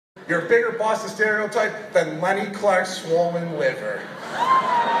You're a bigger Boston stereotype than Lenny Clarke's swollen liver.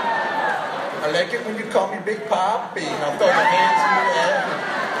 I like it when you call me Big Papi. I'll throw your hands in the air.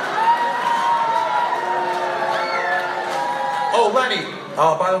 Oh, Lenny.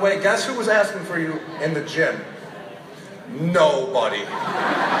 By the way, guess who was asking for you in the gym? Nobody.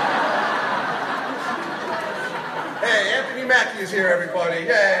 Hey, Anthony Mackie is here, everybody. Yay!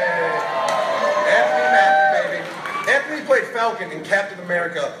 Anthony Mackie, baby. Anthony played Falcon in Captain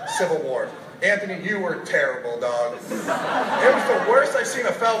America Civil War. Anthony, you were terrible, dog. It was the worst I've seen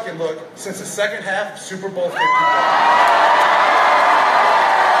a Falcon look since the second half of Super Bowl 51.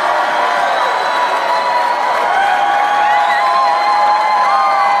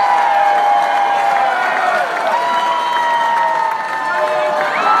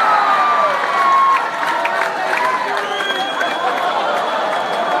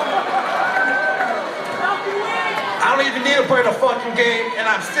 Playing a fucking game, and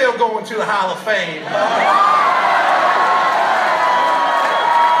I'm still going to the Hall of Fame.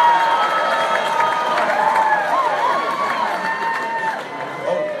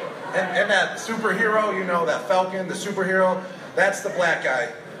 Oh, and that superhero, you know, that Falcon, the superhero, that's the black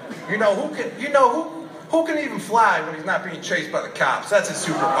guy. You know who can even fly when he's not being chased by the cops? That's his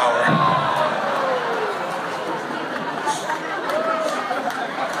superpower.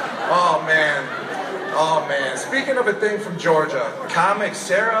 Oh man. Oh man, speaking of a thing from Georgia, comic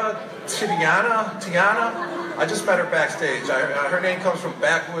Sarah Tiana, I just met her backstage. Her name comes from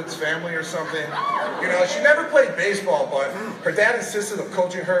backwoods family or something. You know, she never played baseball, but her dad insisted of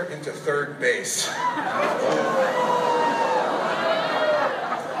coaching her into third base.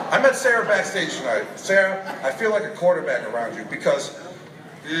 I met Sarah backstage tonight. Sarah, I feel like a quarterback around you because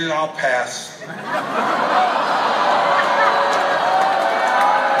I'll pass.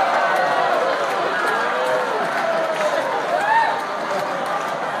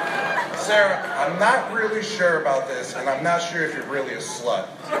 Sarah, I'm not really sure about this, and I'm not sure if you're really a slut.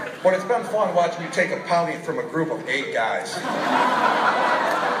 But it's been fun watching you take a pounding from a group of 8 guys.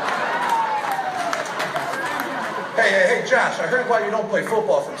 Hey, Josh, I heard why you don't play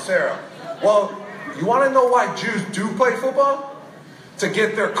football from Sarah. Well, you want to know why Jews do play football? To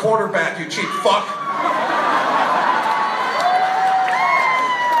get their quarterback, you cheap fuck.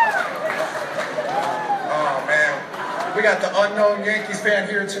 We got the unknown Yankees fan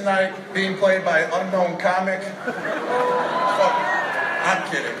here tonight, being played by an unknown comic. Fuck, I'm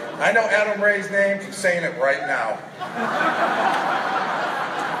kidding. I know Adam Ray's name from saying it right now.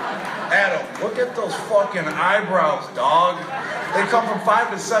 Adam, look at those fucking eyebrows, dog. They come from 5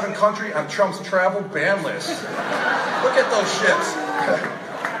 to 7 countries on Trump's travel ban list. Look at those shits.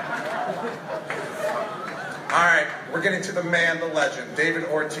 All right, we're getting to the man, the legend, David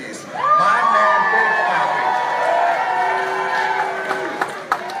Ortiz. My man, Big Papi.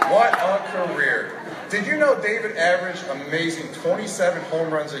 What a career. Did you know David averaged amazing 27 home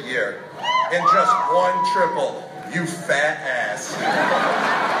runs a year and just 1 triple? You fat ass.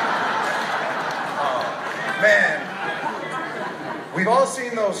 Oh, man. We've all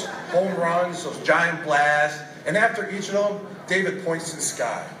seen those home runs, those giant blasts, and after each of them, David points to the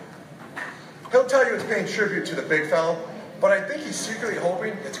sky. He'll tell you it's paying tribute to the big fella, but I think he's secretly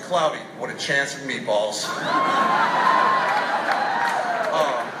hoping it's cloudy with a chance of meatballs.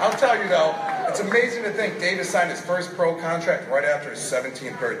 I'll tell you though, it's amazing to think David signed his first pro contract right after his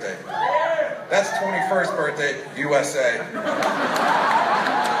 17th birthday. That's 21st birthday, USA.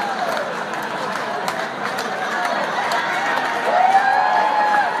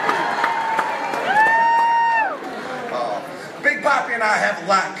 Big Papi and I have a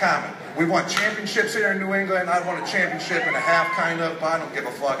lot in common. We won championships here in New England. I won a championship and a half, kind of, but I don't give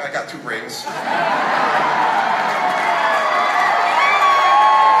a fuck. I got 2 rings.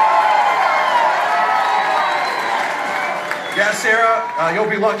 Yeah, Sarah, you'll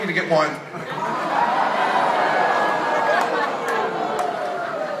be lucky to get 1.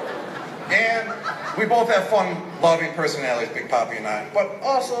 And we both have fun, loving personalities, Big Papi and I. But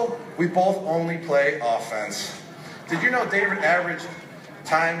also, we both only play offense. Did you know David averaged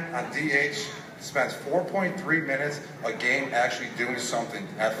time on DH spends 4.3 minutes a game actually doing something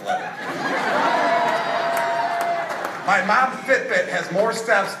athletic? My mom's Fitbit has more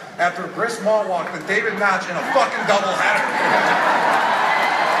steps after a brisk mall walk than David Notch in a fucking doubleheader.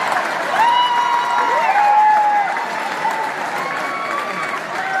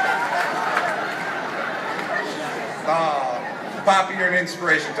 Papi, you're an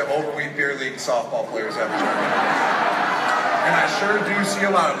inspiration to overweight beer league softball players everywhere. And I sure do see a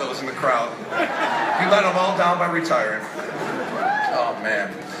lot of those in the crowd. He let them all down by retiring. Oh,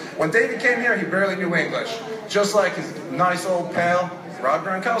 man. When David came here, he barely knew English. Just like his nice old pal, Rob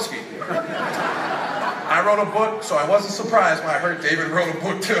Gronkowski. I wrote a book, so I wasn't surprised when I heard David wrote a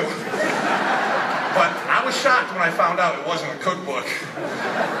book too. But I was shocked when I found out it wasn't a cookbook.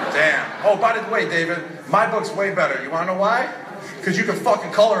 Damn. Oh, by the way, David, my book's way better. You wanna know why? Because you can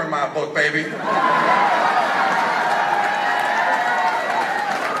fucking color in my book, baby.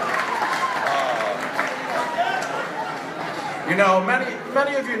 You know,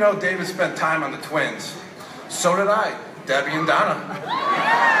 many of you know David spent time on the Twins. So did I, Debbie and Donna.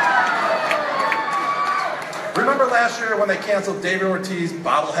 Remember last year when they canceled David Ortiz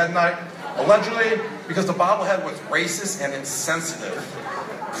bobblehead night? Allegedly because the bobblehead was racist and insensitive.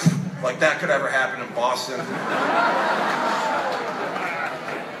 Like that could ever happen in Boston.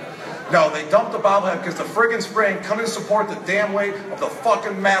 No, they dumped the bobblehead because the friggin' spring couldn't support the damn weight of the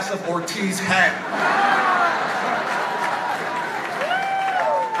fucking massive Ortiz head.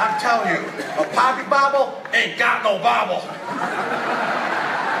 I'm telling you, a Papi bobble ain't got no bobble.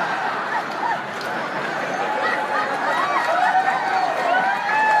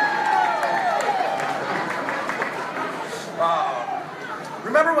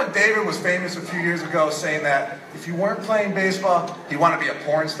 Remember when David was famous a few years ago saying that if you weren't playing baseball, he wanted to be a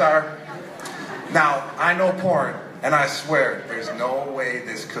porn star? Now, I know porn, and I swear, there's no way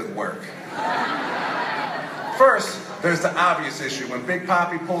this could work. First, there's the obvious issue when Big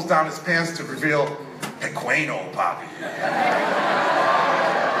Papi pulls down his pants to reveal Pequeno Papi.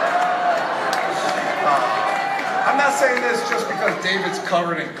 I'm not saying this just because David's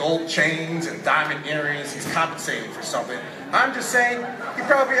covered in gold chains and diamond earrings. He's compensating for something. I'm just saying he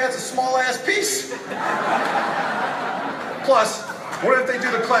probably has a small-ass piece. Plus, what if they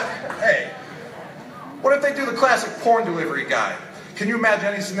do the classic porn delivery guy? Can you imagine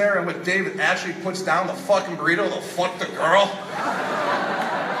any scenario in which David actually puts down the fucking burrito to fuck the girl?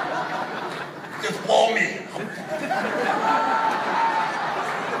 Just blow me.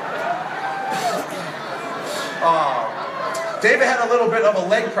 David had a little bit of a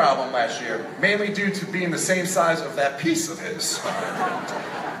leg problem last year, mainly due to being the same size of that piece of his.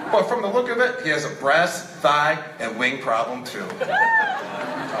 But from the look of it, he has a breast, thigh, and wing problem too.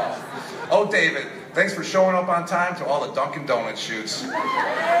 Oh, David, thanks for showing up on time to all the Dunkin' Donuts shoots. I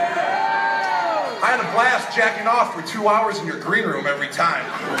had a blast jacking off for 2 hours in your green room every time.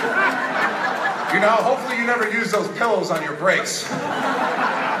 You know, hopefully you never use those pillows on your breaks.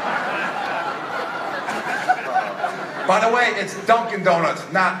 By the way, it's Dunkin' Donuts,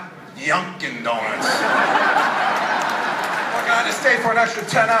 not Yunkin' Donuts. Oh God, I stayed for an extra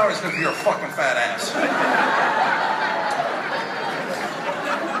 10 hours because of your fucking fat ass.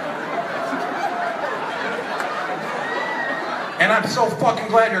 And I'm so fucking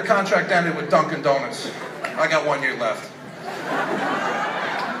glad your contract ended with Dunkin' Donuts. I got 1 year left.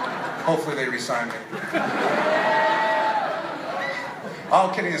 Hopefully they re-sign me. All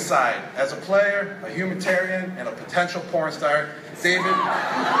kidding aside, as a player, a humanitarian, and a potential porn star, David, you truly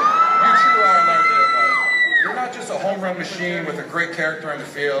are a larger than life. You're not just a home run machine with a great character on the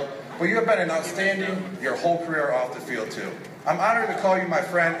field, but you have been an outstanding your whole career off the field too. I'm honored to call you my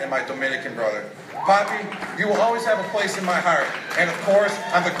friend and my Dominican brother. Papi, you will always have a place in my heart, and of course,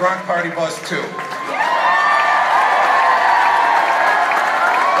 on the Gronk party bus too.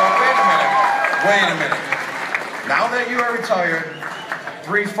 But wait a minute. Now that you are retired,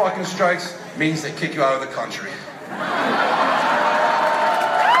 3 fucking strikes means they kick you out of the country. All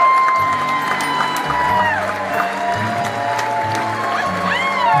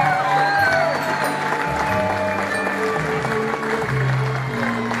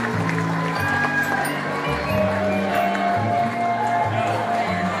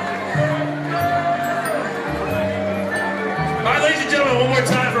right, ladies and gentlemen, one more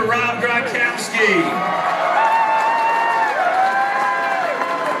time for Rob Gronkowski.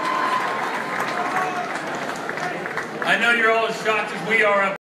 I know you're all as shocked as we are up